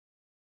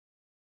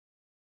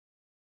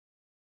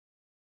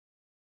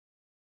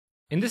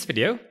In this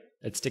video,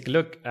 let's take a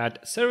look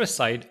at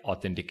server-side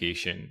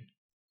authentication.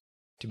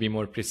 To be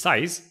more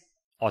precise,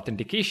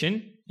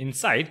 authentication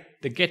inside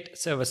the get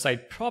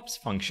server-side props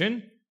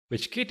function,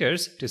 which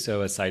caters to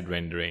server-side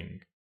rendering.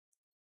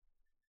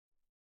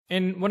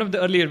 In one of the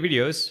earlier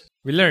videos,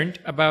 we learned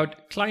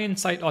about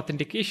client-side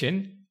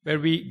authentication, where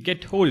we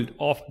get hold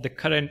of the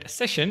current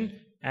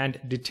session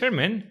and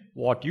determine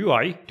what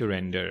UI to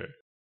render.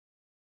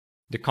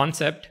 The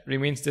concept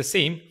remains the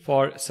same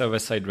for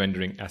server-side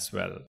rendering as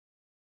well.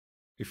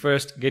 We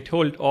first get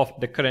hold of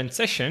the current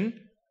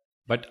session,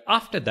 but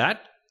after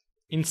that,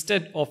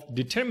 instead of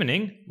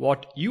determining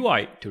what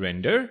UI to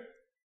render,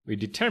 we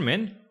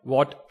determine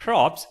what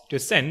props to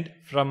send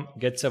from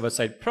get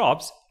server-side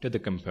props to the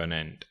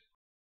component.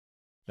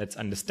 Let's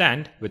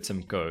understand with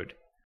some code.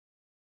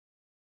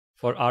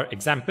 For our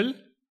example,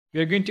 we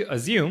are going to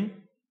assume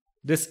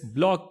this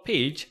blog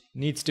page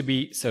needs to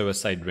be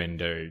server-side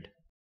rendered.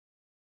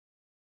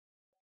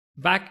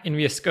 Back in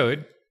VS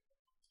Code,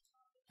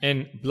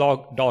 in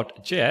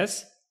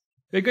blog.js,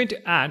 we're going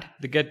to add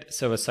the get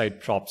server-side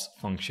props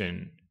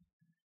function.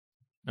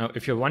 Now,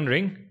 if you're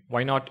wondering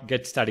why not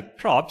get static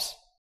props,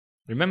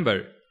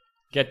 remember,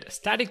 get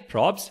static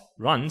props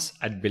runs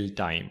at build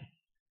time.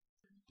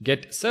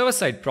 Get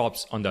server-side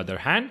props, on the other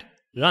hand,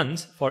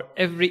 runs for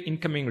every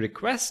incoming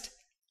request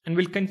and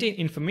will contain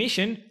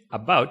information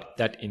about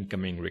that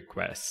incoming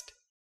request.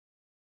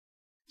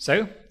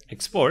 So,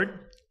 export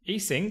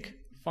async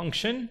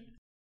function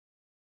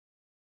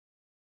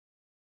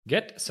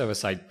get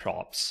server-side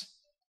props.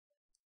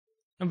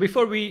 Now,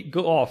 before we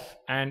go off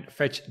and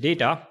fetch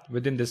data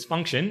within this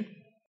function,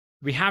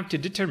 we have to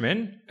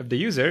determine if the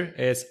user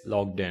is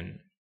logged in.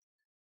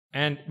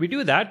 And we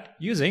do that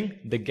using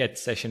the get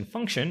session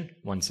function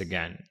once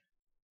again.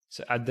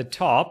 So at the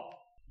top,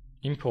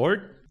 import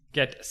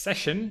get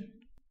session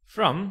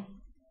from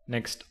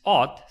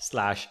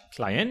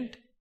Next.auth/client,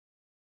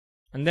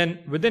 and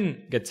then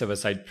within get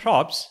server-side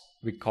props,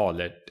 we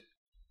call it.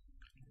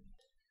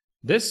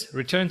 This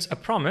returns a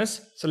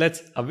promise, so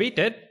let's await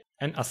it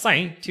and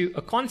assign to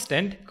a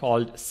constant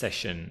called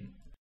session.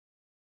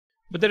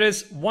 But there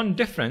is one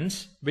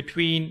difference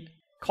between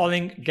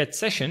calling get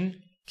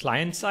session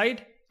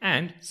client-side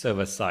and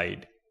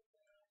server-side.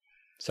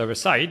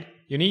 Server-side,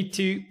 you need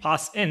to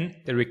pass in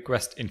the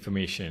request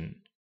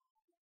information.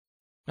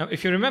 Now,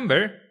 if you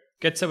remember,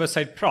 get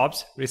server-side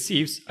props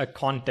receives a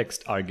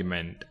context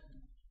argument.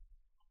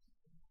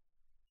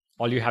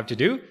 All you have to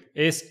do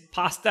is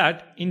pass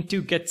that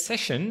into get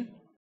session,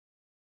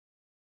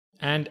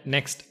 and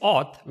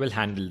Next.auth will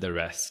handle the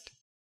rest.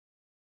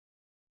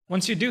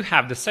 Once you do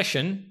have the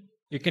session,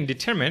 you can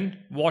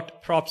determine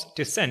what props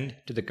to send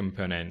to the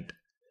component.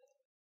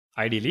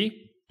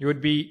 Ideally, you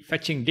would be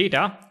fetching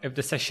data if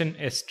the session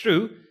is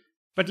true,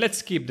 but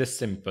let's keep this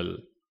simple.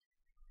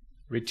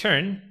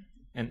 Return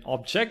an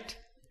object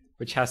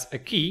which has a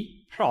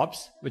key,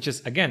 props, which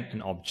is again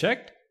an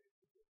object,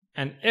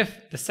 and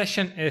if the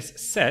session is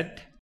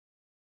set,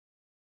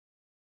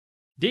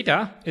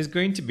 data is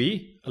going to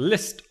be a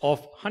list of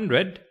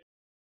 100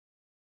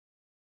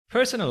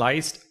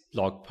 personalized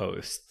blog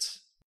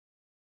posts.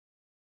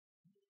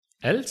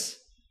 Else,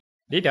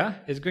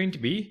 data is going to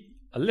be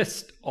a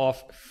list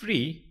of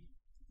free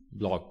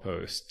blog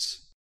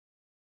posts.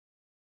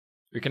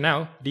 We can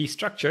now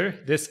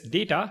destructure this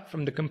data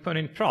from the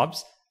component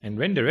props and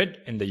render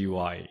it in the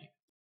UI.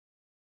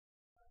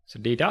 So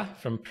data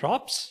from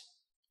props,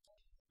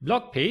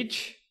 blog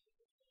page,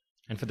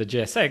 and for the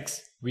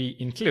JSX, we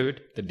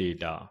include the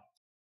data.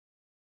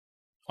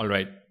 All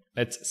right,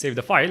 let's save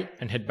the file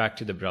and head back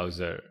to the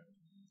browser.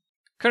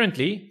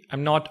 Currently,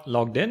 I'm not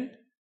logged in,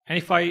 and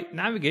if I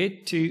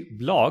navigate to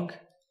blog,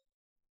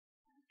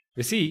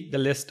 we see the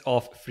list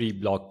of free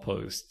blog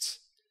posts.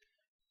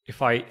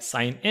 If I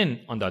sign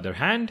in, on the other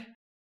hand,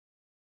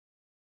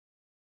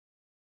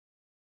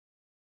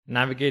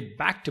 navigate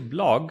back to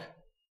blog,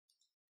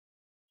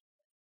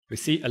 we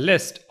see a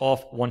list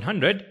of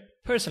 100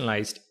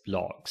 personalized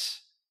blogs.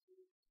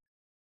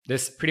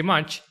 This pretty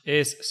much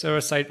is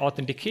server-side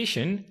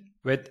authentication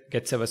with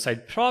get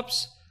server-side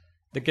props,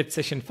 the get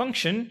session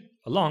function,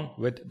 along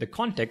with the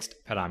context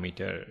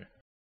parameter.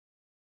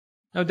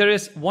 Now there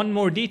is one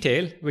more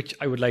detail which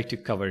I would like to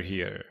cover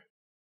here.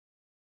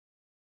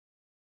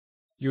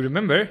 You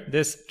remember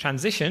this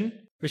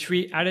transition which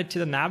we added to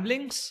the nav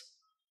links?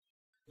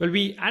 Well,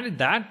 we added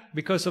that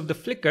because of the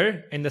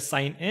flicker in the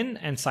sign in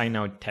and sign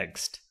out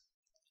text.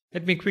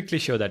 Let me quickly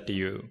show that to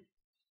you.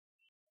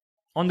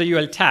 On the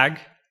UL tag,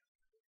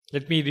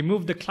 let me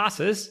remove the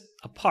classes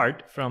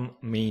apart from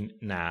main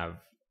nav.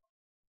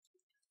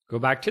 Go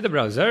back to the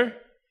browser,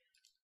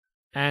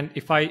 and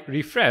if I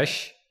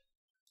refresh,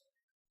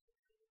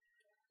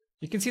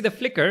 you can see the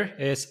flicker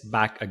is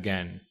back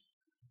again.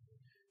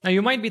 Now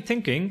you might be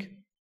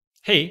thinking,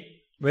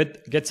 hey,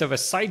 with get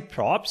server-side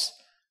props,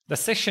 the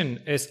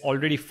session is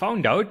already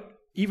found out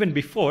even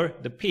before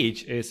the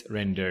page is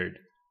rendered.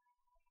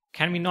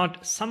 Can we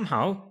not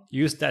somehow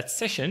use that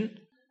session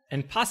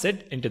and pass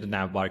it into the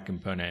navbar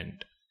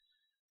component?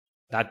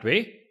 That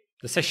way,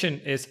 the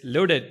session is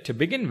loaded to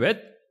begin with,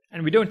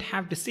 and we don't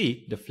have to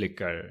see the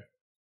flicker.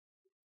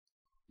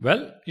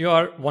 Well, you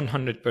are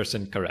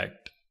 100%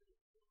 correct.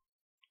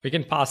 We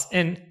can pass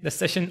in the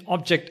session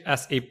object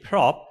as a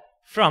prop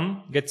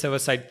from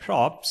getServerSide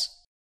props,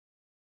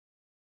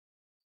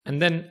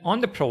 and then on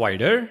the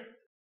provider,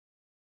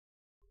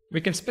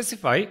 we can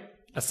specify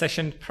a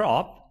session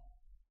prop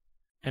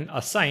and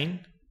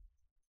assign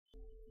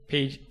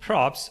page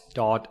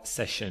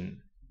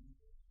props.session.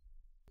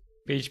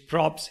 Page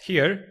props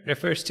here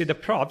refers to the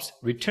props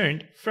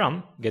returned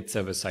from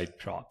getServerSide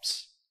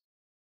props.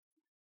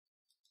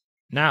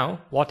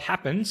 Now what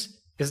happens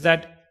is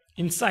that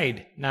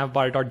inside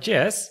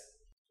navbar.js,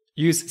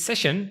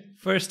 useSession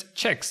first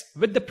checks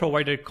with the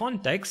provider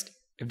context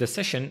if the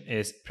session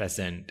is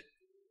present.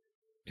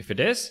 If it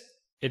is,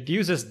 it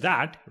uses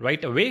that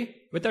right away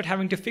without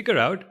having to figure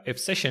out if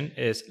session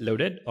is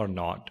loaded or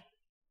not.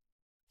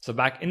 So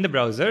back in the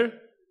browser,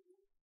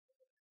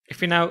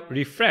 if we now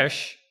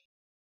refresh,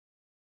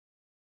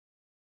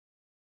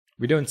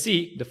 we don't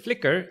see the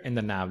flicker in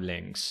the nav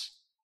links.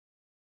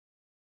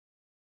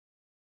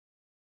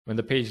 When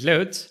the page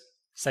loads,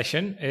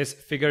 session is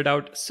figured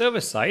out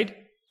server-side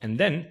and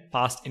then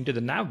passed into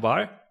the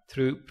navbar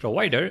through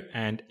provider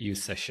and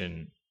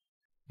useSession.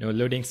 No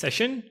loading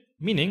session,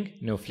 meaning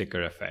no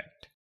flicker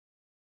effect.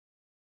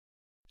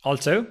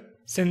 Also,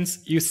 since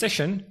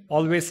useSession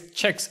always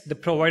checks the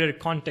provider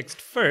context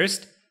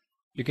first,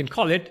 you can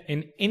call it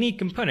in any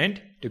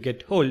component to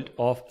get hold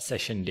of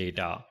session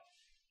data.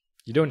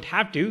 You don't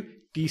have to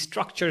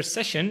destructure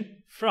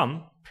session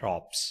from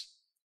props.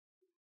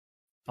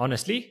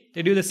 Honestly,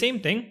 they do the same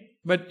thing,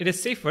 but it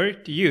is safer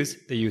to use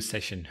the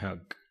useSession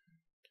hook.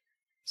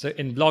 So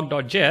in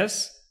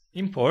blog.js,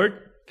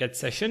 import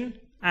getSession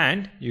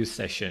and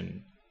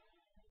useSession.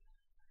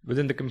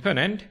 Within the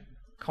component,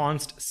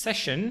 const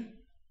session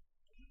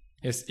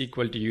is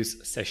equal to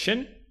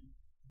useSession,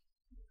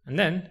 and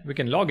then we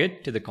can log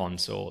it to the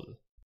console.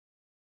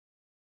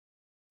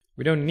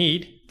 We don't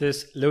need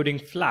this loading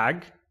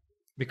flag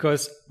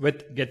because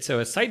with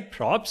getServerSide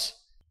props,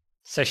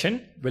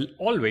 session will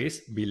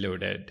always be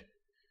loaded.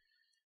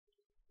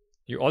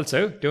 You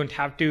also don't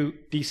have to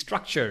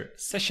destructure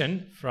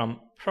session from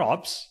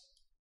props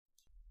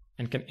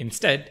and can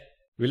instead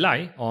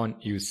rely on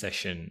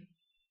useSession.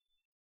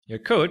 Your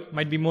code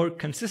might be more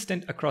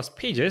consistent across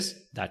pages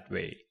that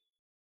way.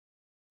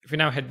 If we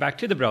now head back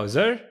to the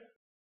browser,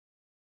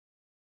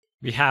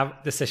 we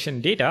have the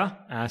session data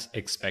as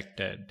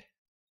expected.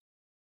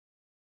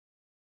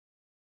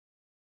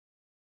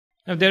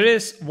 Now there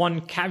is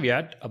one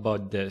caveat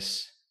about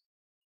this.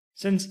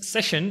 Since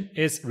session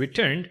is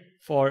returned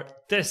for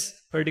this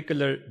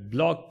particular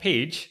blog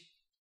page,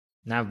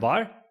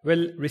 navbar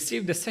will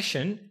receive the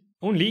session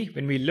only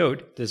when we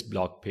load this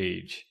blog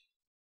page.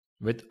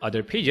 With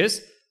other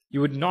pages, you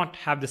would not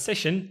have the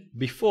session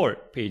before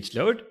page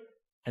load,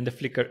 and the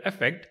flicker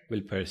effect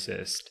will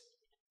persist.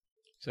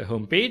 So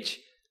home page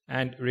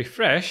and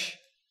refresh,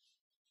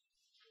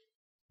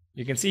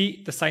 you can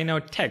see the sign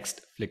out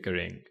text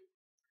flickering.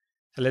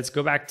 So let's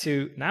go back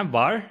to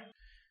navbar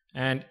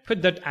and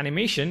put that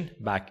animation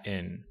back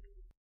in.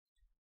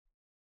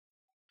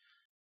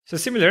 So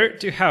similar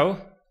to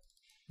how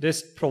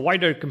this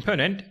provider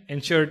component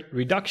ensured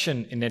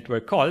reduction in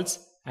network calls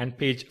and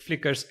page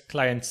flickers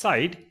client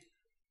side,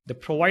 the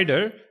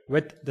provider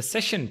with the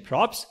session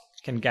props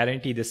can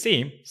guarantee the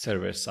same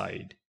server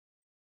side.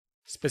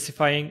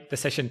 Specifying the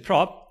session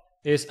prop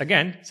is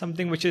again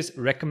something which is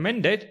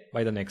recommended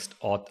by the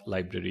Next.auth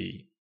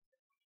library.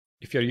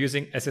 If you're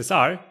using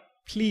SSR,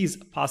 please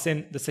pass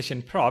in the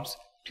session props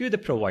to the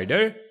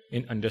provider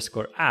in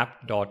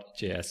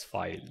 _app.js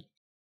file.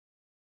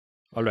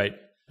 Alright,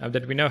 now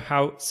that we know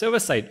how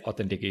server-side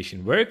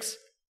authentication works,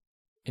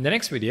 in the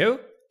next video,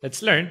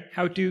 let's learn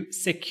how to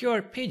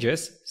secure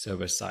pages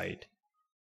server-side.